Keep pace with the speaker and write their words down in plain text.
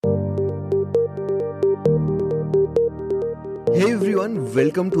Hey everyone,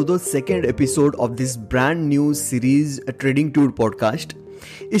 welcome to the second episode of this brand new series Trading Tour podcast.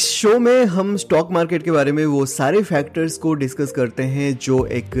 इस show में हम stock market के बारे में वो सारे फैक्टर्स को डिस्कस करते हैं जो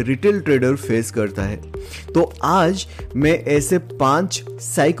एक रिटेल ट्रेडर फेस करता है। तो आज मैं ऐसे 5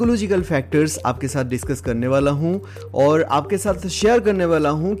 साइकोलॉजिकल फैक्टर्स आपके साथ डिस्कस करने वाला हूं और आपके साथ शेयर करने वाला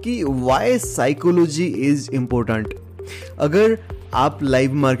हूं कि व्हाई साइकोलॉजी इज इम्पोर्टेंट। अगर आप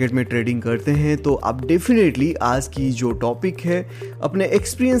लाइव मार्केट में ट्रेडिंग करते हैं तो आप डेफिनेटली आज की जो टॉपिक है अपने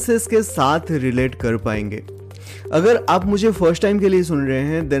एक्सपीरियंसेस के साथ रिलेट कर पाएंगे। अगर आप मुझे फर्स्ट टाइम के लिए सुन रहे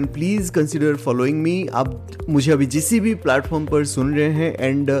हैं then please consider following me. आप मुझे अभी जिस भी प्लेटफॉर्म पर सुन रहे हैं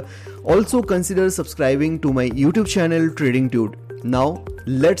and also consider subscribing to my YouTube channel trading tude. Now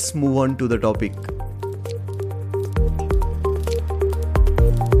let's move on to the topic.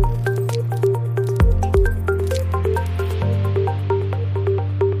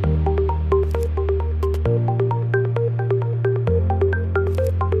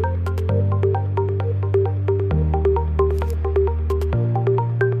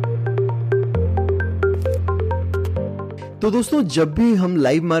 तो दोस्तों, जब भी हम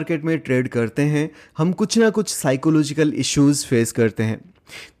लाइव मार्केट में ट्रेड करते हैं हम कुछ ना कुछ साइकोलॉजिकल इश्यूज फेस करते हैं।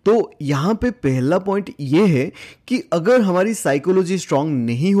 तो यहाँ पे पहला पॉइंट ये है कि अगर हमारी साइकोलॉजी स्ट्रांग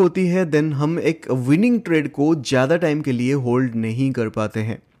नहीं होती है देन हम एक विनिंग ट्रेड को ज़्यादा टाइम के लिए होल्ड नहीं कर पाते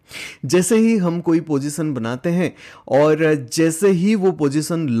हैं। जैसे ही हम कोई पोजीशन बनाते हैं और जैसे ही वो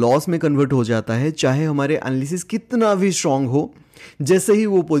पोजीशन लॉस में कन्वर्ट हो जाता है, चाहे हमारे एनालिसिस कितना भी स्ट्रांग हो, जैसे ही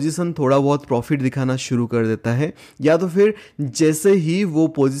वो पोजीशन थोड़ा बहुत प्रॉफिट दिखाना शुरू कर देता है या तो फिर जैसे ही वो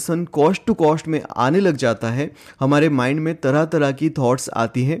पोजीशन कॉस्ट टू कॉस्ट में आने लग जाता है, हमारे माइंड में तरह तरह की थॉट्स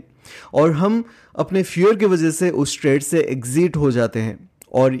आती हैं और हम अपने फियर की वजह से उस ट्रेड से एग्जिट हो जाते हैं।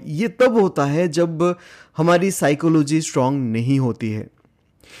 और ये तब होता है जब हमारी साइकोलॉजी स्ट्रांग नहीं होती है।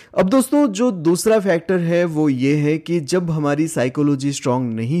 अब दोस्तों, जो दूसरा फैक्टर है वो ये है कि जब हमारी साइकोलॉजी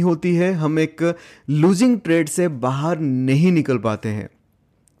स्ट्रांग नहीं होती है हम एक लूजिंग ट्रेड से बाहर नहीं निकल पाते हैं।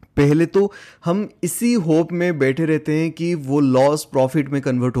 पहले तो हम इसी होप में बैठे रहते हैं कि वो लॉस प्रॉफिट में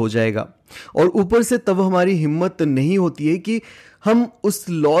कन्वर्ट हो जाएगा और ऊपर से तब हमारी हिम्मत नहीं होती है कि हम उस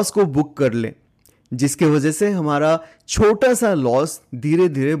लॉस को बुक कर लें, जिसके वजह से हमारा छोटा सा लॉस धीरे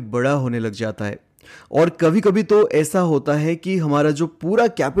धीरे बड़ा होने लग जाता है। और कभी कभी तो ऐसा होता है कि हमारा जो पूरा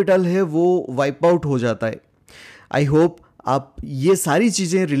कैपिटल है वो वाइप आउट हो जाता है। आई होप आप ये सारी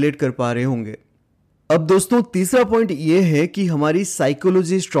चीजें रिलेट कर पा रहे होंगे। अब दोस्तों, तीसरा पॉइंट ये है कि हमारी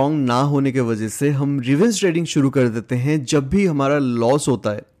साइकोलॉजी स्ट्रांग ना होने की वजह से हम रिवेंज ट्रेडिंग शुरू कर देते हैं जब भी हमारा लॉस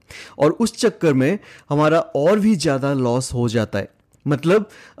होता है और उस चक्कर में हमारा और भी ज्यादा लॉस हो जाता है। मतलब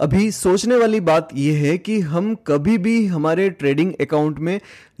अभी सोचने वाली बात यह है कि हम कभी भी हमारे ट्रेडिंग अकाउंट में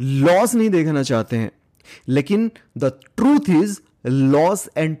लॉस नहीं देखना चाहते हैं, लेकिन the truth is loss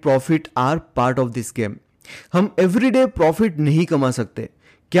and profit are part of this game. हम एवरीडे प्रॉफिट नहीं कमा सकते।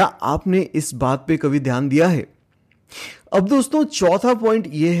 क्या आपने इस बात पे कभी ध्यान दिया है? अब दोस्तों, चौथा पॉइंट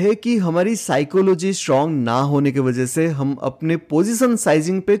यह है कि हमारी साइकोलॉजी स्ट्रांग ना होने की वजह से हम अपने पोजीशन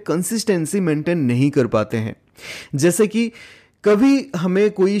साइजिंग पे कंसिस्टेंसी मेंटेन नहीं कर पाते हैं। जैसे कि कभी हमें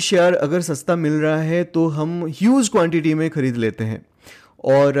कोई शेयर अगर सस्ता मिल रहा है तो हम ह्यूज क्वांटिटी में खरीद लेते हैं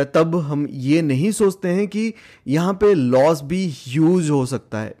और तब हम ये नहीं सोचते हैं कि यहाँ पे लॉस भी ह्यूज हो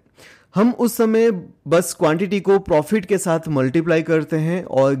सकता है। हम उस समय बस क्वांटिटी को प्रॉफिट के साथ मल्टीप्लाई करते हैं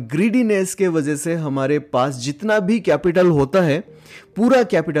और ग्रीडीनेस के वजह से हमारे पास जितना भी कैपिटल होता है पूरा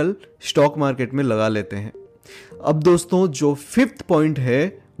कैपिटल स्टॉक मार्केट में लगा लेते हैं। अब दोस्तों, जो फिफ्थ पॉइंट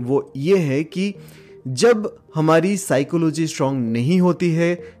है वो ये है कि जब हमारी साइकोलॉजी स्ट्रांग नहीं होती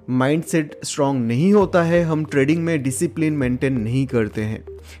है, माइंडसेट स्ट्रांग नहीं होता है, हम ट्रेडिंग में डिसिप्लिन मेंटेन नहीं करते हैं,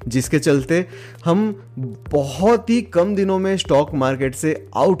 जिसके चलते हम बहुत ही कम दिनों में स्टॉक मार्केट से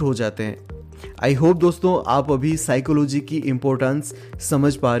आउट हो जाते हैं। आई होप दोस्तों आप अभी साइकोलॉजी की इंपॉर्टेंस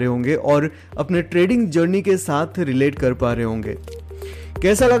समझ पा रहे होंगे और अपने ट्रेडिंग जर्नी के साथ रिलेट कर पा रहे होंगे।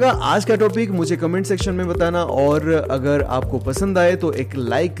 कैसा लगा आज का टॉपिक मुझे कमेंट सेक्शन में बताना और अगर आपको पसंद आए तो एक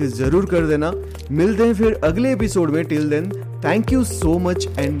लाइक जरूर कर देना। मिलते हैं फिर अगले एपिसोड में। Till then, thank you so much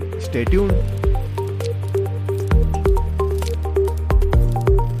and stay tuned.